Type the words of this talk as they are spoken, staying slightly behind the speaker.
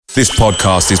This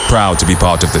podcast is proud to be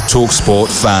part of the TalkSport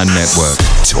Fan Network.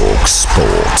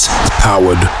 TalkSport.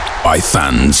 Powered by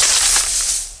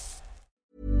fans.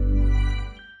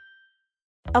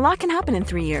 A lot can happen in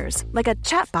 3 years. Like a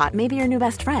chatbot may be your new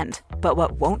best friend. But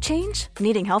what won't change?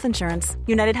 Needing health insurance.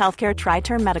 United Healthcare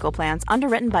Tri-Term Medical Plans,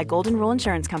 underwritten by Golden Rule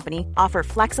Insurance Company, offer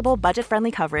flexible,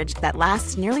 budget-friendly coverage that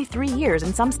lasts nearly 3 years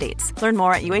in some states. Learn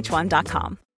more at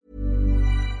uh1.com.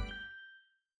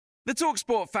 The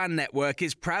TalkSport Fan Network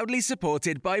is proudly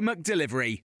supported by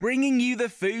McDelivery, bringing you the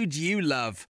food you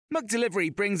love.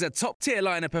 McDelivery brings a top-tier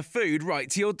lineup of food right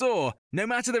to your door. No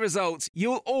matter the result,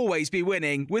 you'll always be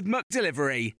winning with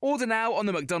McDelivery. Order now on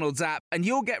the McDonald's app and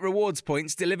you'll get rewards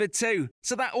points delivered too.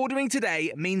 So that ordering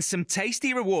today means some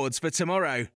tasty rewards for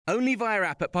tomorrow. Only via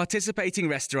app at participating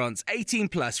restaurants. 18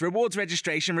 plus. Rewards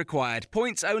registration required.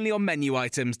 Points only on menu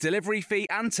items. Delivery fee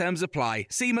and terms apply.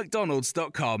 See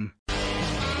mcdonalds.com.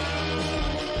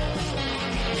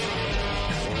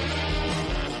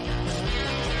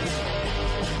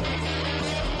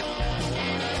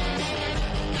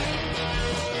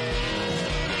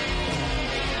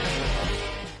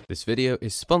 This video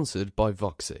is sponsored by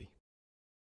Voxy.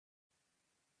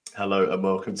 Hello and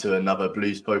welcome to another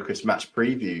Blues Focus match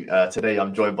preview. Today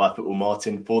I'm joined by Football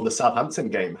Martin for the Southampton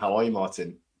game. How are you,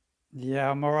 Martin?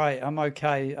 Yeah, I'm all right. I'm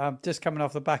okay. I'm just coming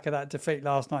off the back of that defeat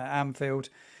last night at Anfield.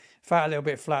 Felt a little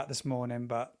bit flat this morning,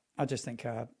 but I just think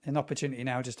an opportunity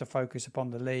now just to focus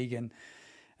upon the league and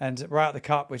we're out the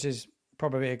cup, which is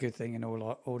probably a good thing in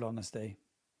all honesty.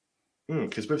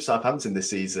 Because with Southampton this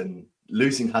season,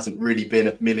 losing hasn't really been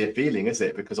a familiar feeling, is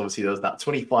it? Because obviously there was that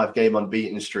 25-game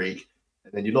unbeaten streak,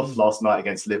 and then you lost last night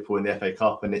against Liverpool in the FA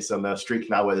Cup, and it's on a streak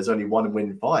now where there's only one win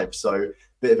in 5. So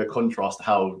bit of a contrast to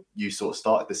how you sort of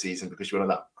started the season because you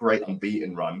went on that great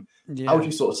unbeaten run. Yeah. How would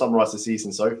you sort of summarise the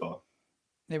season so far?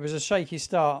 It was a shaky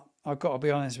start. I've got to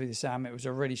be honest with you, Sam. It was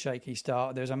a really shaky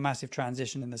start. There was a massive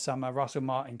transition in the summer. Russell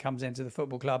Martin comes into the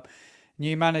football club.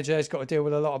 New manager has got to deal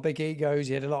with a lot of big egos.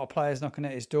 He had a lot of players knocking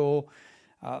at his door.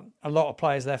 A lot of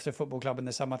players left the football club in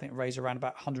the summer. I think raised around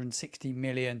about 160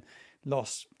 million.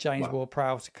 Lost James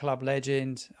Ward-Prowse, club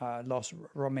legend. Lost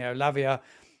Romeo Lavia,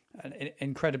 an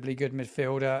incredibly good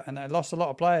midfielder. And they lost a lot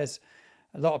of players.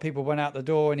 A lot of people went out the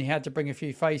door and he had to bring a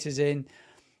few faces in.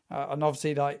 And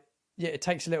obviously, it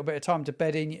takes a little bit of time to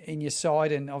bed in your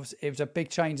side. And obviously, it was a big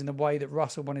change in the way that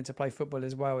Russell wanted to play football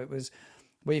as well.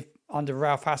 We've under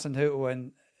Ralph Hasenhüttl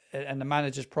and the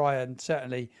managers prior, and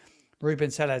certainly Ruben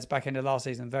Sellers back into last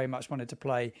season very much wanted to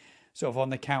play sort of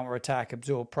on the counter-attack,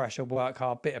 absorb pressure, work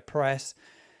hard, bit of press.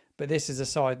 But this is a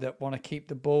side that want to keep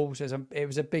the ball. So it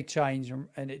was a big change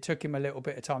and it took him a little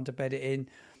bit of time to bed it in.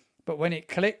 But when it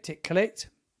clicked.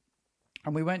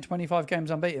 And we went 25 games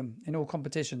unbeaten in all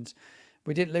competitions.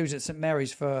 We didn't lose at St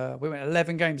Mary's we went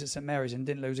 11 games at St Mary's and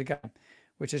didn't lose a game,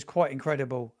 which is quite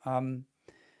incredible.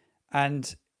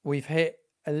 And we've hit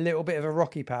a little bit of a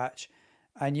rocky patch.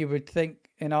 And you would think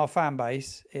in our fan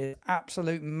base, it's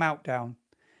absolute meltdown.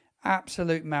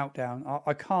 Absolute meltdown.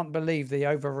 I can't believe the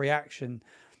overreaction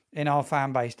in our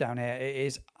fan base down here. It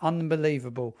is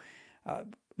unbelievable.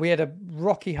 We had a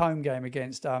rocky home game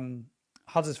against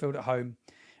Huddersfield at home.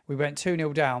 We went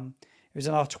 2-0 down. It was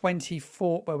in our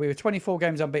 24... Well, we were 24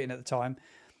 games unbeaten at the time.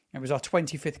 It was our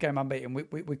 25th game unbeaten.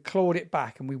 We clawed it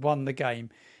back and we won the game.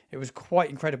 It was quite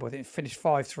incredible. I think it finished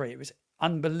 5-3. It was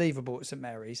unbelievable at St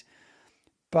Mary's.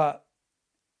 But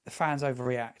the fans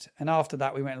overreact. And after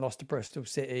that, we went and lost to Bristol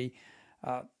City.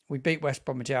 We beat West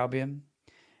Bromwich Albion.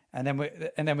 And then we're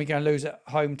going to lose at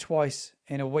home twice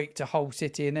in a week to Hull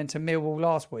City and then to Millwall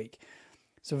last week.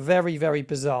 So very, very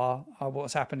bizarre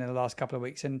what's happened in the last couple of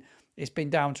weeks. And it's been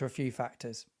down to a few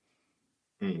factors.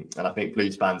 And I think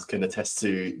Blues fans can attest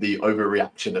to the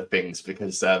overreaction of things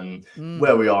because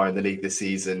where we are in the league this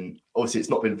season, obviously it's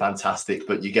not been fantastic,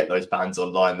 but you get those fans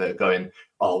online that are going,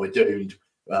 oh, we're doomed.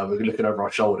 We're looking over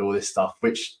our shoulder, all this stuff,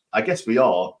 which I guess we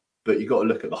are, but you've got to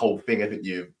look at the whole thing, haven't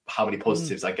you? How many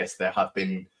positives I guess there have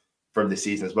been from this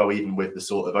season as well, even with the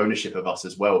sort of ownership of us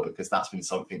as well, because that's been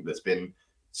something that's been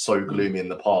so gloomy in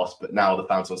the past. But now the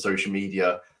fans on social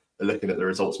media are looking at the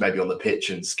results maybe on the pitch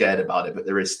and scared about it, but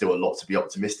there is still a lot to be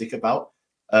optimistic about.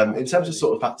 In terms of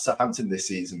sort of Southampton this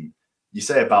season, you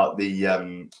say about the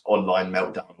online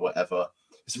meltdown, whatever.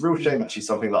 It's a real shame, actually,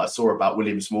 something that I saw about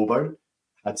William Smallbone.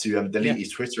 Had to delete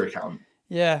his Twitter account.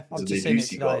 Yeah, I've just seen it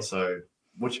today. So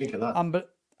what do you think of that?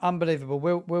 Unbelievable.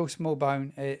 Will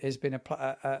Smallbone has been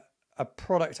a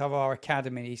product of our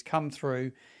academy. He's come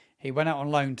through. He went out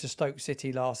on loan to Stoke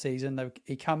City last season.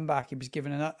 He come back. He was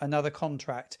given another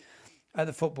contract at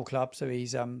the football club. So he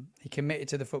committed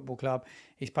to the football club.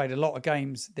 He's played a lot of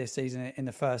games this season in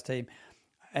the first team.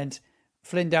 And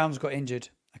Flynn Downs got injured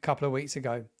a couple of weeks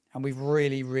ago, and we've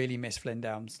really, really missed Flynn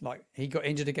Downs. Like, he got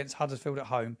injured against Huddersfield at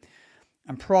home,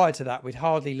 and prior to that, we'd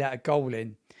hardly let a goal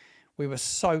in. We were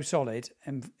so solid,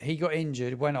 and he got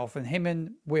injured, went off, and him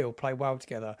and Will play well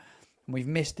together, and we've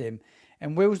missed him.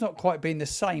 And Will's not quite been the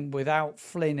same without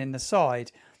Flynn in the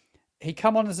side. He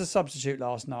come on as a substitute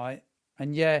last night,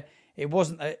 and it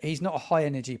wasn't. He's not a high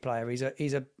energy player.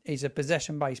 He's a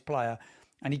possession based player,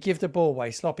 and he give the ball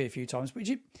away sloppy a few times. But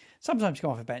sometimes you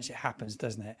come off a bench, it happens,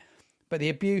 doesn't it? But the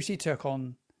abuse he took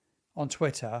on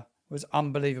Twitter was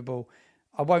unbelievable.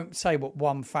 I won't say what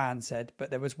one fan said, but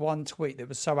there was one tweet that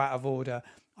was so out of order.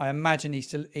 I imagine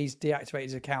he's deactivated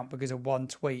his account because of one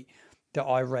tweet that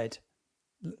I read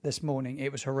this morning.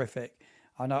 It was horrific.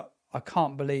 And I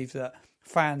can't believe that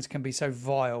fans can be so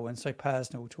vile and so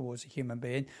personal towards a human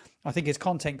being. I think as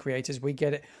content creators, we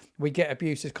get it. We get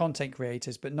abuse as content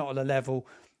creators, but not at the level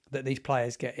that these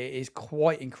players get. It is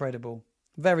quite incredible.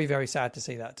 Very, very sad to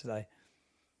see that today.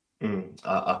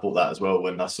 I thought that as well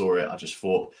when I saw it. I just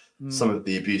thought some of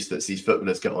the abuse that these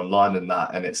footballers get online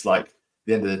and it's like, at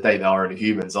the end of the day, they are only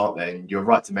humans, aren't they? And you're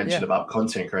right to mention about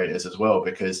content creators as well,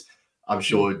 because I'm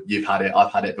sure you've had it.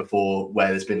 I've had it before where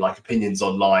there's been like opinions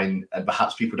online and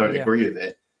perhaps people don't agree with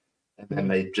it. And then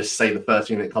they just say the first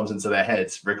thing that comes into their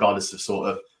heads, regardless of sort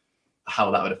of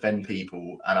how that would offend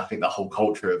people. And I think that whole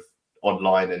culture of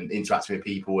online and interacting with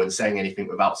people and saying anything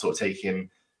without sort of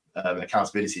taking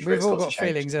accountability. We've all got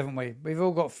feelings, haven't we? We've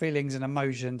all got feelings and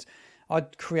emotions. I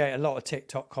create a lot of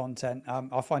TikTok content.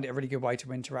 I find it a really good way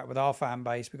to interact with our fan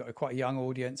base. We've got quite a young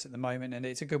audience at the moment, and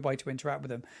it's a good way to interact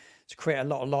with them, to create a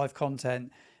lot of live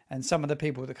content. And some of the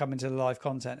people that come into the live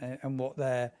content and what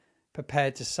they're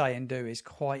prepared to say and do is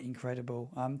quite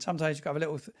incredible. Sometimes you've got to have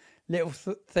a little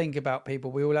think about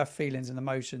people. We all have feelings and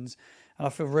emotions. And I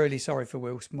feel really sorry for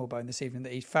Will Smallbone this evening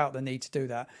that he felt the need to do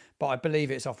that. But I believe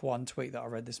it's off one tweet that I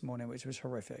read this morning, which was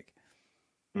horrific.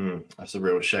 That's a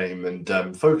real shame.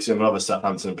 And focusing on other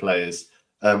Southampton players,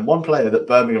 one player that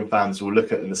Birmingham fans will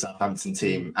look at in the Southampton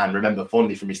team and remember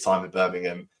fondly from his time in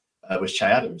Birmingham was Che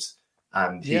Adams.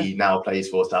 And he now plays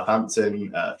for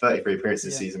Southampton, 33 appearances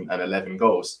this season and 11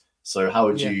 goals. So how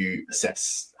would you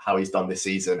assess how he's done this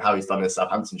season, how he's done in the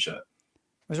Southampton shirt?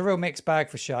 It was a real mixed bag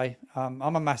for Che. I'm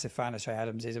a massive fan of Che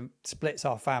Adams. He splits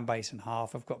our fan base in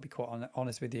half. I've got to be quite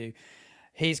honest with you.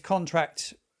 His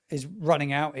contract is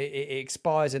running out. It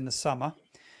expires in the summer.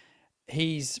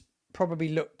 He's probably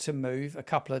looked to move a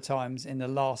couple of times in the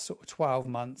last sort of 12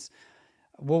 months.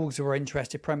 Wolves were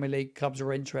interested. Premier League clubs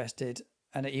were interested.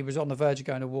 And he was on the verge of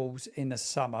going to Wolves in the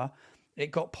summer.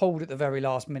 It got pulled at the very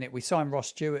last minute. We signed Ross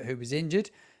Stewart, who was injured.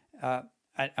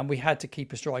 And we had to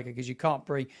keep a striker because you can't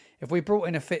bring... If we brought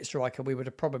in a fit striker, we would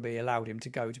have probably allowed him to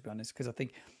go, to be honest, because I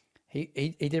think he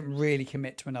didn't really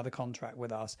commit to another contract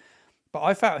with us. But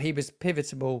I felt he was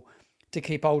pivotal to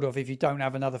keep hold of if you don't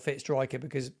have another fit striker,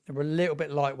 because we're a little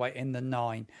bit lightweight in the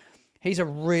 9. He's a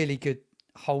really good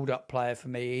hold-up player for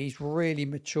me. He's really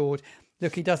matured.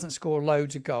 Look, he doesn't score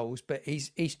loads of goals, but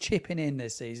he's chipping in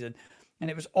this season. And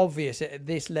it was obvious at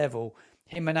this level,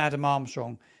 him and Adam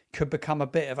Armstrong could become a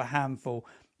bit of a handful.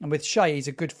 And with Che, he's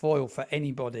a good foil for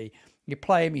anybody. You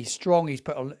play him, he's strong, he's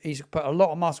put a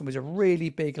lot of muscle. He's a really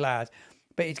big lad,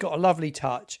 but he's got a lovely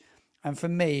touch. And for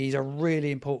me, he's a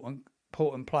really important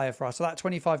player for us. So that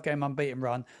 25-game unbeaten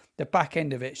run, the back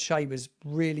end of it, Che was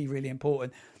really, really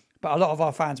important. But a lot of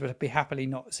our fans would be happily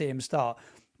not see him start.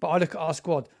 But I look at our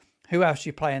squad, who else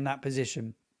you play in that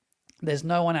position? There's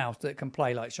no one else that can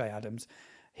play like Che Adams.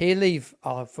 He'll leave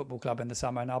our football club in the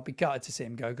summer, and I'll be gutted to see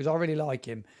him go because I really like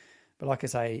him. But like I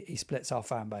say, he splits our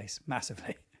fan base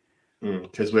massively.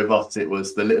 Because with us, it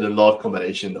was the little and large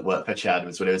combination that worked for Che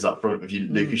Adams when it was up front with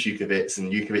Lucas Jukovic,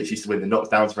 and Jukovic used to win the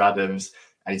knockdowns for Adams,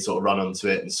 and he'd sort of run onto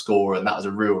it and score, and that was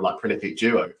a real prolific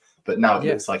duo. But now it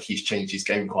looks like he's changed his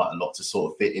game quite a lot to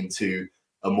sort of fit into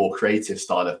a more creative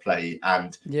style of play.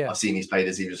 And I've seen he's played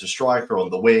as he was a striker on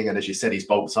the wing, and as you said, he's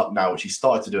bulked up now, which he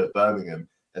started to do at Birmingham.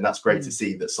 And that's great to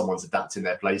see that someone's adapting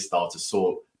their play style to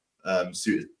sort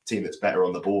suit a team that's better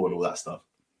on the ball and all that stuff.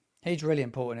 He's really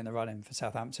important in the running for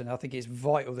Southampton. I think it's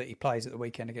vital that he plays at the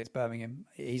weekend against Birmingham.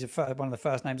 He's one of the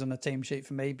first names on the team sheet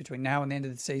for me between now and the end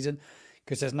of the season,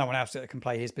 because there's no one else that can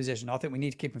play his position. I think we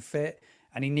need to keep him fit,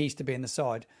 and he needs to be in the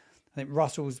side. I think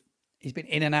he's been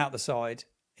in and out the side.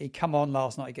 He come on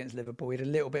last night against Liverpool. He had a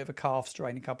little bit of a calf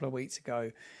strain a couple of weeks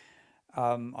ago.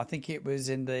 I think it was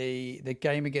in the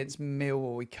game against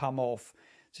Millwall he come off.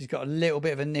 So he's got a little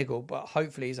bit of a niggle, but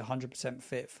hopefully he's 100%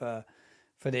 fit for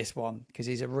this one, because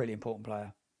he's a really important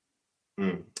player.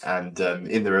 And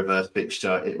in the reverse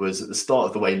fixture, it was at the start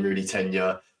of the Wayne Rooney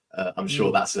tenure. I'm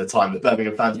sure that's a time that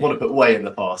Birmingham fans want to put way in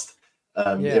the past.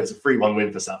 It was a 3-1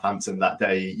 win for Southampton that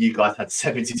day. You guys had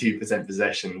 72%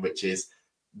 possession, which is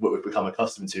what we've become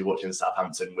accustomed to watching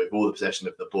Southampton, with all the possession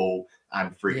of the ball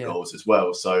and 3 goals as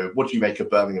well. So what do you make of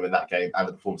Birmingham in that game and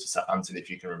the performance of Southampton, if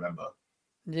you can remember?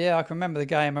 Yeah, I can remember the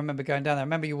game. I remember going down there. I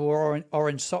remember you wore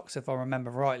orange socks, if I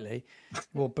remember rightly. You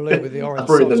wore blue with the orange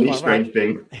That's probably socks. the least strange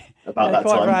thing about that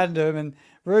quite time. Random. And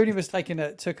Rooney was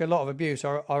took a lot of abuse.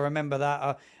 I remember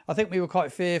that. I think we were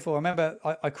quite fearful. I remember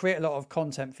I create a lot of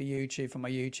content for YouTube, for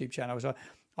my YouTube channel. So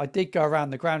I did go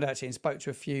around the ground actually and spoke to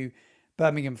a few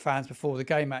Birmingham fans before the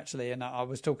game actually. And I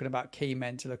was talking about key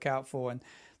men to look out for. And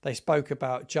they spoke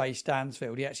about Jay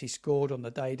Stansfield. He actually scored on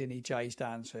the day, didn't he, Jay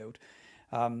Stansfield?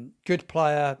 Good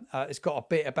player. It's got a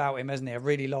bit about him, hasn't he? I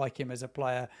really like him as a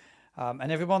player.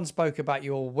 And everyone spoke about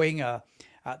your winger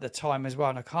at the time as well.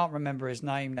 And I can't remember his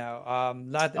name now.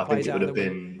 Lad that plays out. I think it would have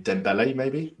been Dembele,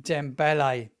 maybe?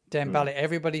 Dembele.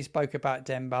 Everybody spoke about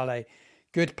Dembele.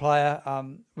 Good player.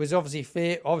 Was obviously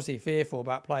fearful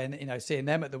about playing, seeing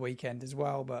them at the weekend as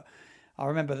well. But I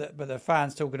remember that, but the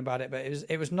fans talking about it. But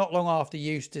it was not long after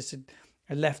Eustace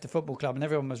had left the football club, and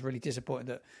everyone was really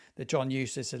disappointed that John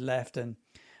Eustace had left. And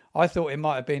I thought it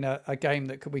might have been a game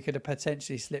that we could have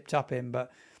potentially slipped up in,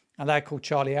 but a lad called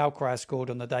Charlie Alcaraz scored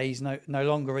on the day. He's no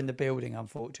longer in the building,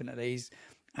 unfortunately. He's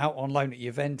out on loan at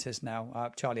Juventus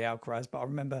now, Charlie Alcaraz. But I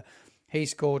remember he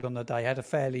scored on the day, had a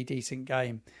fairly decent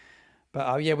game.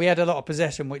 But we had a lot of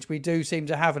possession, which we do seem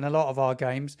to have in a lot of our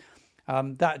games.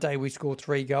 That day we scored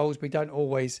 3 goals. We don't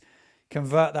always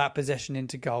convert that possession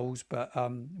into goals, but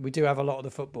we do have a lot of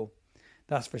the football.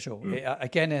 That's for sure.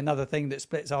 Again, another thing that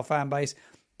splits our fan base.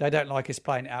 They don't like us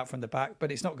playing it out from the back,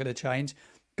 but it's not going to change.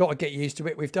 Got to get used to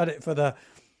it. We've done it for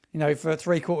for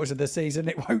 3/4 of the season.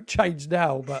 It won't change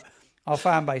now, but our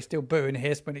fan base still boo and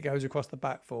hiss when it goes across the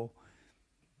back 4.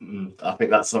 I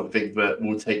think that's something that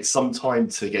will take some time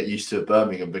to get used to at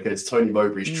Birmingham, because Tony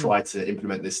Mowbray's tried to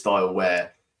implement this style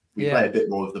where we play a bit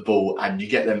more of the ball, and you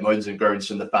get them moans and groans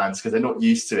from the fans because they're not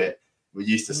used to it. We're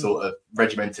used to sort of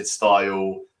regimented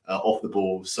style, off the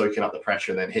ball, soaking up the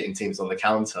pressure and then hitting teams on the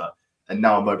counter. And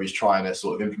now Mowbray's trying to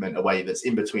sort of implement a way that's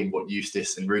in between what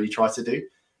Eustace and Rooney try to do.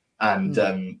 And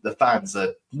the fans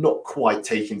are not quite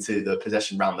taken to the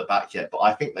possession round the back yet, but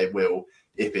I think they will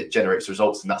if it generates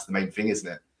results, and that's the main thing, isn't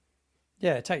it?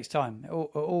 Yeah, it takes time. It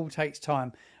all takes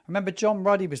time. I remember John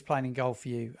Ruddy was playing in goal for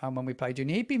you when we played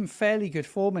junior. He'd been fairly good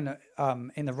form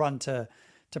in the run to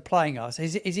playing us.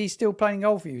 Is he still playing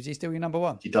goal for you? Is he still your number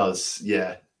 1? He does,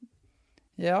 yeah.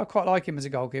 Yeah, I quite like him as a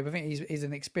goalkeeper. I think he's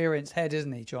an experienced head,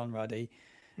 isn't he, John Ruddy?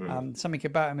 Something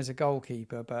about him as a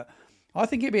goalkeeper. But I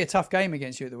think it'd be a tough game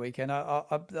against you at the weekend.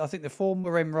 I think the form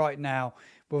we're in right now,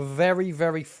 we're very,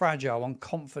 very fragile on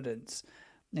confidence.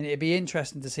 And it'd be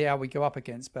interesting to see how we go up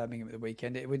against Birmingham at the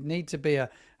weekend. It would need to be an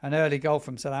early goal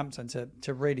from Southampton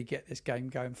to really get this game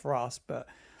going for us. But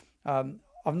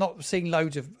I've not seen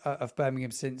loads of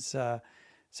Birmingham since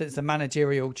the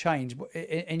managerial change.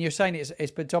 And you're saying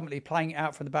it's predominantly playing it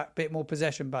out from the back, a bit more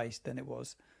possession based than it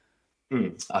was.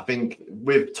 I think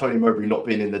with Tony Mowbray not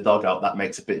being in the dugout, that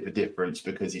makes a bit of a difference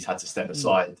because he's had to step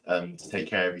aside to take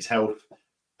care of his health.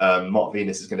 Mark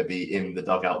Venus is going to be in the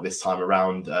dugout this time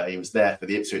around. He was there for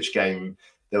the Ipswich game.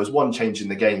 There was one change in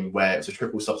the game where it was a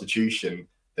triple substitution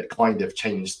that kind of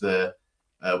changed the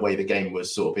way the game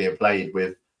was sort of being played,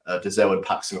 with Dazelle and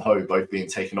Paxton Ho both being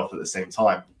taken off at the same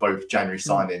time, both January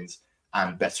signings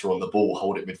and better on the ball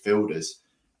holding midfielders.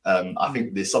 I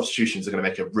think the substitutions are going to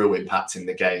make a real impact in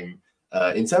the game.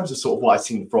 In terms of sort of what I've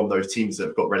seen from those teams that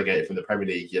have got relegated from the Premier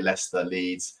League, your Leicester,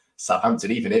 Leeds, Southampton,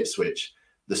 even Ipswich,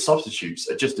 the substitutes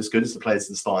are just as good as the players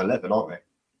in the starting 11, aren't they?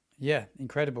 Yeah,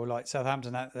 incredible. Like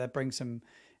Southampton, they bring some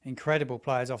incredible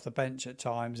players off the bench at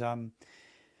times.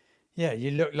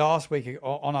 You looked last week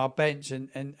on our bench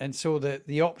and saw that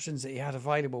the options that he had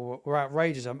available were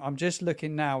outrageous. I'm just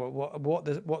looking now at what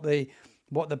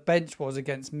the bench was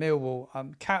against Millwall.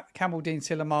 Campbell Dean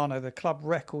Silamano, the club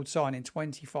record signing,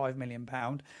 £25 million.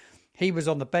 He was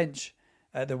on the bench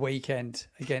at the weekend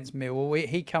against Millwall.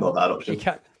 He come not that option.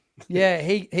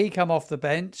 He come off the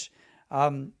bench.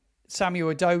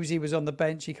 Samuel Edozie was on the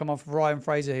bench. He come off Ryan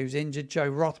Fraser, who's injured. Joe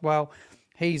Rothwell,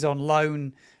 he's on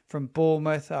loan from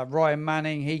Bournemouth. Ryan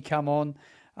Manning, he come on.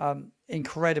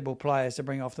 Incredible players to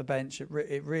bring off the bench. It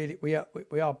really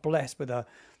we are blessed with a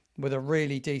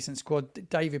really decent squad.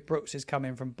 David Brooks is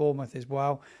coming from Bournemouth as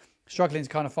well. Struggling to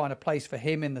kind of find a place for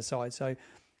him in the side. So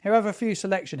he'll have a few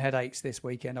selection headaches this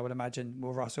weekend, I would imagine,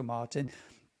 will Russell Martin.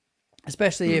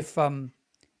 Especially if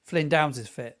Flynn Downs is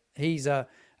fit. He's a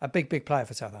big player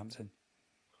for Southampton.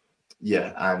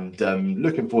 Yeah, and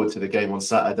looking forward to the game on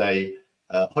Saturday.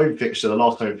 home fixture, the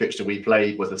last home fixture we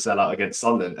played was a sellout against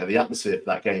Sunderland, and the atmosphere for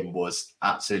that game was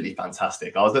absolutely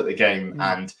fantastic. I was at the game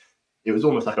and it was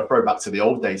almost like a throwback to the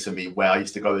old days for me, where I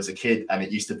used to go as a kid, and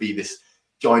it used to be this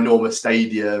ginormous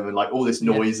stadium and like all this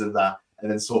noise and that. And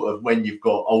then sort of when you've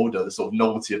got older, the sort of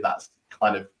novelty of that's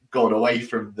kind of gone away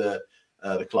from the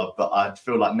club. But I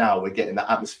feel like now we're getting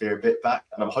that atmosphere a bit back,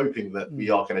 and I'm hoping that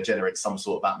we are going to generate some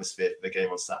sort of atmosphere for the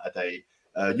game on Saturday.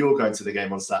 You're going to the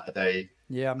game on Saturday.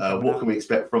 Yeah. What can we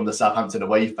expect from the Southampton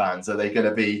away fans? Are they going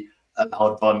to be a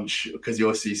loud bunch? Because you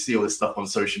obviously see all this stuff on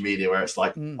social media where it's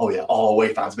like,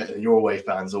 away fans better than your away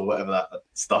fans, or whatever that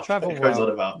stuff goes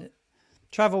on about.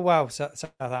 Travel well,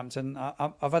 Southampton.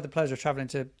 I've had the pleasure of travelling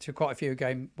to quite a few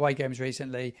away games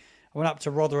recently. I went up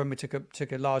to Rotherham. We took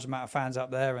a large amount of fans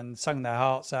up there and sung their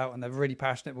hearts out, and they're really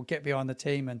passionate. We'll get behind the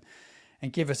team and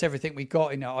give us everything we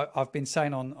got. You know, I've been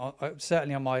saying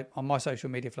certainly on my social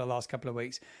media for the last couple of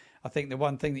weeks, I think the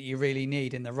one thing that you really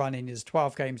need in the running is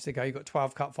 12 games to go. You've got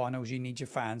 12 cup finals. You need your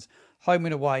fans. Home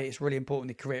and away, it's really important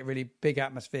to create really big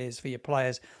atmospheres for your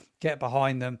players. Get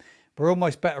behind them. We're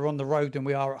almost better on the road than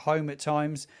we are at home at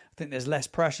times. I think there's less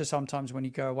pressure sometimes when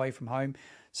you go away from home.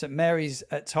 St Mary's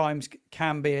at times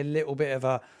can be a little bit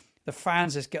of the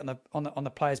fans just get on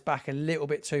the players' back a little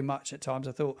bit too much at times.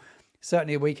 I thought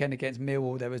certainly a weekend against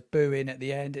Millwall, there was booing at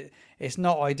the end. It's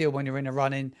not ideal when you're in a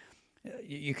run-in.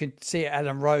 You could see at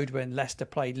Ellen Road when Leicester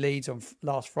played Leeds on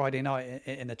last Friday night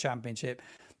in the Championship.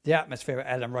 The atmosphere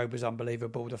at Ellen Road was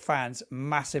unbelievable. The fans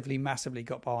massively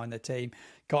got behind the team,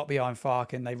 got behind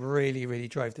Fark, and they really, really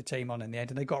drove the team on in the end.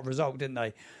 And they got a result, didn't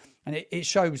they? And it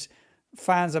shows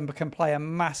fans can play a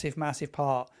massive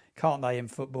part, can't they, in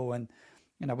football? And,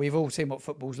 you know, we've all seen what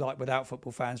football's like without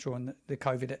football fans during the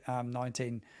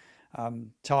COVID-19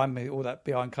 time, with all that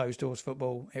behind closed doors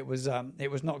football. It was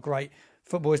not great.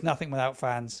 Football is nothing without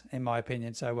fans, in my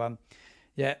opinion. So,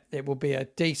 it will be a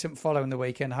decent following the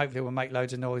weekend. Hopefully we'll make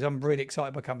loads of noise. I'm really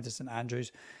excited by coming to St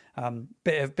Andrews.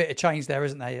 Bit of change there,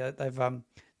 isn't they? They've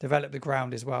developed the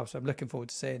ground as well. So I'm looking forward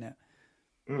to seeing it.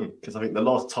 Because I think the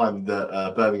last time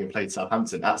that Birmingham played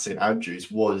Southampton at St Andrews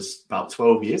was about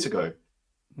 12 years ago.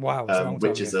 Wow.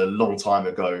 Which is a long time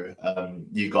ago.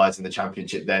 You guys in the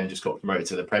Championship then just got promoted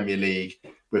to the Premier League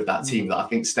with that team that I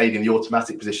think stayed in the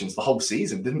automatic positions the whole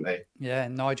season, didn't they? Yeah,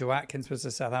 Nigel Atkins was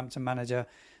the Southampton manager.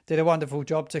 Did a wonderful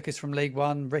job, took us from League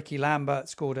One. Ricky Lambert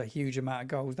scored a huge amount of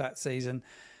goals that season.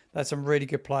 There's some really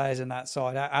good players in that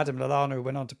side. Adam Lallana, who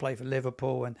went on to play for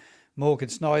Liverpool, and Morgan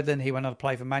Sneidlin, he went on to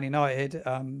play for Man United.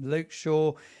 Luke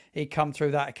Shaw, he come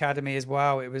through that academy as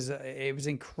well. It was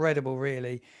incredible,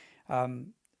 really.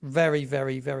 Very,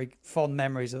 very, very fond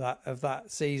memories of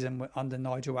that season under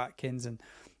Nigel Atkins, and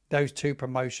those two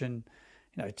promotion.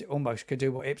 You know, almost could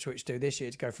do what Ipswich do this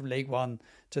year to go from League One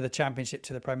to the Championship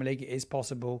to the Premier League. It is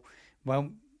possible. Well,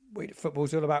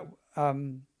 football's all about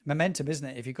momentum, isn't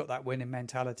it? If you've got that winning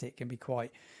mentality, it can be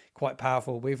quite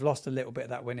powerful. We've lost a little bit of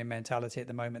that winning mentality at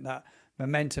the moment. That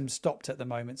momentum stopped at the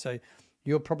moment. So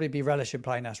you'll probably be relishing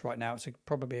playing us right now. It's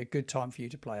probably a good time for you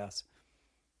to play us.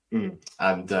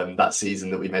 And that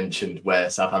season that we mentioned where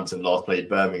Southampton last played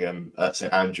Birmingham at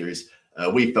St Andrews,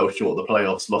 we fell short of the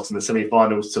playoffs, lost in the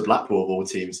semi-finals to Blackpool of all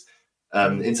teams.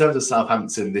 In terms of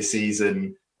Southampton this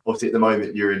season, obviously at the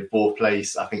moment you're in fourth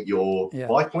place. I think you're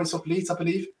 5 points off Leeds, I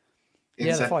believe.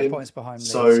 They're 5 points behind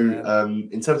Leeds. So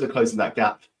in terms of closing that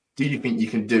gap, do you think you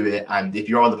can do it? And if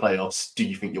you're on the playoffs, do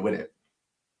you think you'll win it?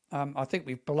 I think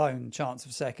we've blown chance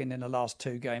of second in the last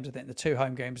two games. I think the two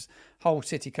home games, Hull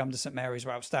City come to St Mary's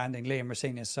were outstanding. Liam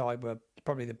Rossini's side were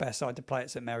probably the best side to play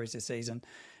at St Mary's this season.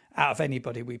 Out of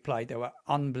anybody we played, they were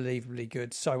unbelievably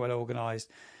good, so well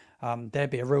organised. There'd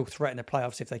be a real threat in the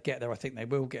playoffs if they get there. I think they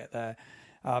will get there.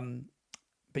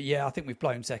 But yeah, I think we've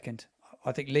blown second.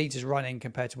 I think Leeds' running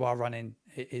compared to our running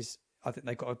is, I think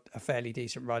they've got a fairly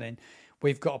decent running.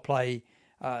 We've got to play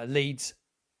Leeds,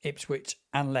 Ipswich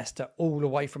and Leicester all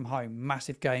away from home.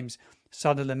 Massive games.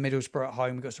 Sunderland, Middlesbrough at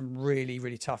home. We've got some really,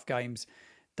 really tough games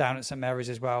down at St Mary's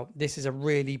as well. This is a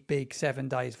really big 7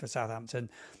 days for Southampton.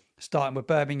 Starting with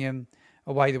Birmingham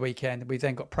away the weekend. We've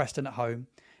then got Preston at home.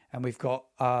 And we've got,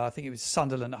 I think it was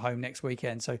Sunderland at home next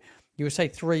weekend. So you would say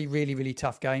 3 really, really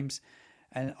tough games.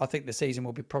 And I think the season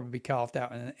will probably carved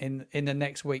out in the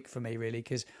next week for me, really.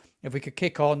 Because if we could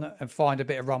kick on and find a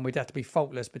bit of run, we'd have to be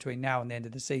faultless between now and the end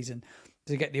of the season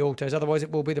to get the autos. Otherwise,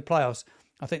 it will be the playoffs.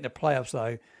 I think the playoffs,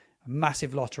 though, a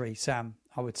massive lottery, Sam,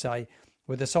 I would say.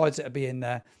 With the sides that will be in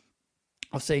there,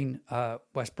 I've seen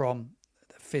West Brom,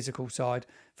 the physical side.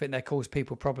 I think they cause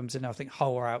people problems. And I think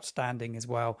Hull are outstanding as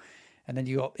well. And then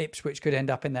you got Ipswich could end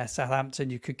up in there. Southampton,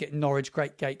 you could get Norwich,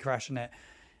 great gate crash in it.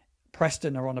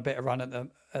 Preston are on a bit of run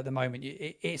at the moment.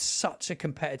 It's such a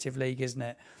competitive league, isn't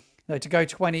it? To go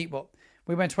 20,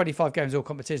 we went 25 games, all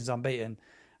competitions unbeaten.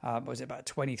 Was it about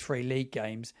 23 league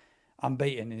games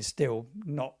unbeaten, and still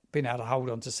not been able to hold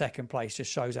on to second place?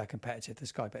 Just shows how competitive the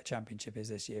Sky Bet Championship is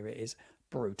this year. It is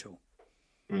brutal.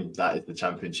 That is the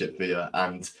Championship for you.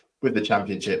 And with the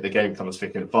Championship, the game comes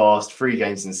thick and fast. 3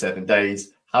 games in 7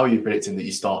 days. How are you predicting that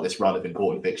you start this run of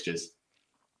important fixtures?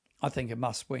 I think a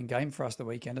must-win game for us the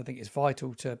weekend. I think it's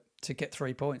vital to get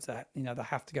 3 points. That they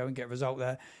have to go and get a result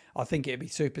there. I think it'd be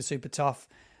super, super tough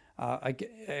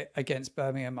against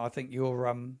Birmingham. I think you're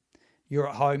at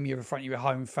home. You're in front of your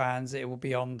home fans. It will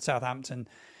be on Southampton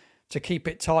to keep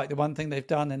it tight. The one thing they've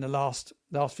done in the last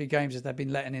few games is they've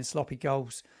been letting in sloppy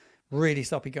goals, really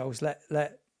sloppy goals.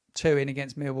 Let 2 in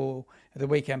against Millwall at the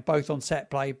weekend, both on set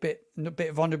play. Bit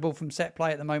vulnerable from set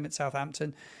play at the moment,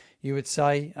 Southampton, you would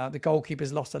say. The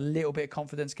goalkeeper's lost a little bit of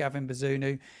confidence, Gavin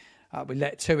Bazunu. We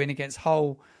let 2 in against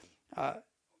Hull.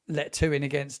 Let 2 in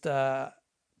against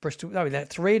Bristol. No, we let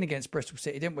 3 in against Bristol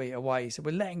City, didn't we, away? So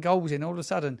we're letting goals in. All of a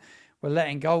sudden, we're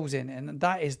letting goals in. And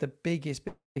that is the biggest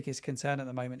concern at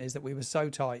the moment, is that we were so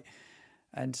tight.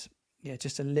 And,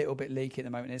 just a little bit leaky at the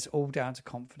moment. It's all down to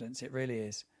confidence. It really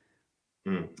is.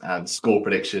 And score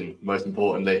prediction, most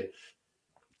importantly.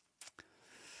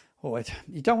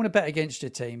 You don't want to bet against your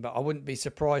team, but I wouldn't be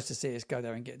surprised to see us go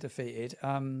there and get defeated.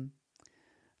 I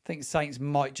think Saints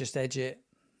might just edge it.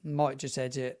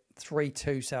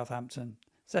 3-2 Southampton.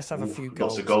 So let's have a few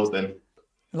goals. Lots of goals then.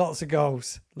 Lots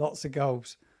of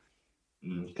goals.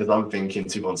 Because I'm thinking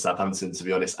 2-1 Southampton, to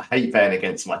be honest. I hate betting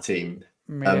against my team.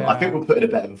 I think we'll put in a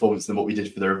better performance than what we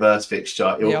did for the reverse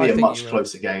fixture. It will be a much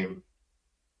closer game.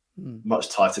 Much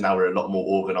tighter now. We're a lot more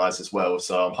organised as well.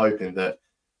 So I'm hoping that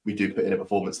we do put in a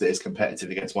performance that is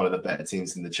competitive against one of the better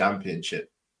teams in the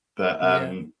Championship. But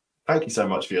thank you so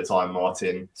much for your time,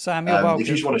 Martin. Sam, you're welcome. If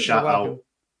you just want to shout out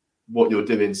what you're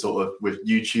doing sort of with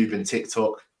YouTube and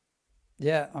TikTok.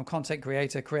 Yeah, I'm a content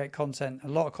creator, create content, a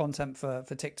lot of content for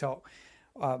TikTok.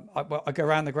 I go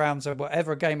around the grounds of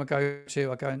whatever game I go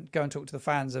to, I go and talk to the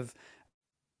fans of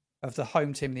the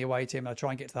home team and the away team. And I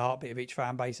try and get to the heartbeat of each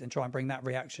fan base and try and bring that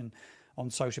reaction on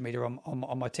social media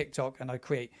on my TikTok. And I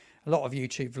create a lot of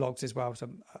YouTube vlogs as well. So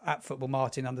at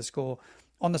 @footballmartin_.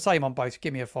 On the same on both.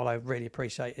 Give me a follow. Really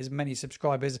appreciate as many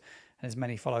subscribers and as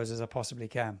many followers as I possibly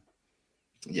can.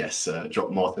 Yes,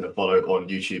 drop Martin a follow on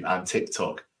YouTube and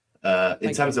TikTok.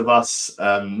 In terms of us,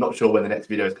 not sure when the next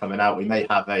video is coming out. We may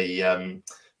have a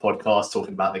podcast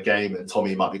talking about the game, and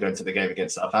Tommy might be going to the game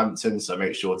against Southampton. So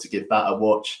make sure to give that a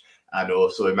watch, and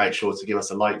also make sure to give us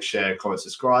a like, share, comment,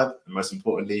 subscribe, and most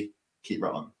importantly, keep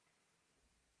right on.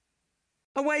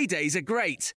 Away days are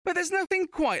great, but there's nothing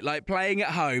quite like playing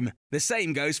at home. The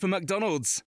same goes for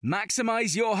McDonald's.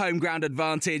 Maximise your home ground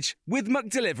advantage with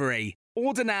McDelivery.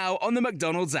 Order now on the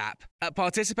McDonald's app. At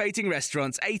participating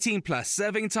restaurants, 18 plus,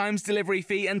 serving times, delivery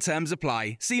fee and terms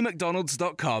apply. See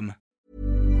mcdonalds.com.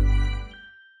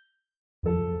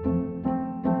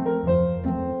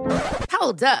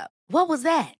 Hold up. What was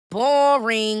that?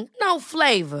 Boring. No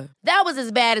flavor. That was as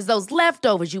bad as those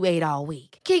leftovers you ate all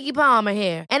week. Keke Palmer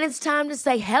here. And it's time to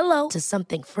say hello to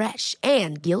something fresh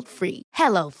and guilt-free.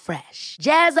 Hello Fresh.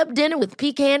 Jazz up dinner with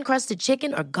pecan-crusted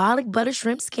chicken or garlic butter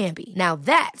shrimp scampi. Now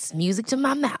that's music to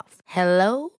my mouth.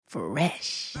 Hello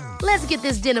Fresh. Let's get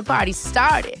this dinner party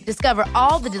started. Discover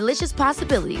all the delicious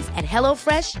possibilities at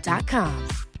HelloFresh.com.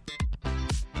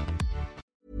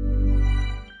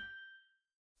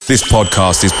 This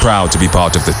podcast is proud to be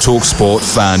part of the TalkSport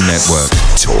Fan Network.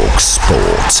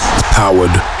 TalkSport.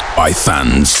 Powered by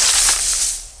fans.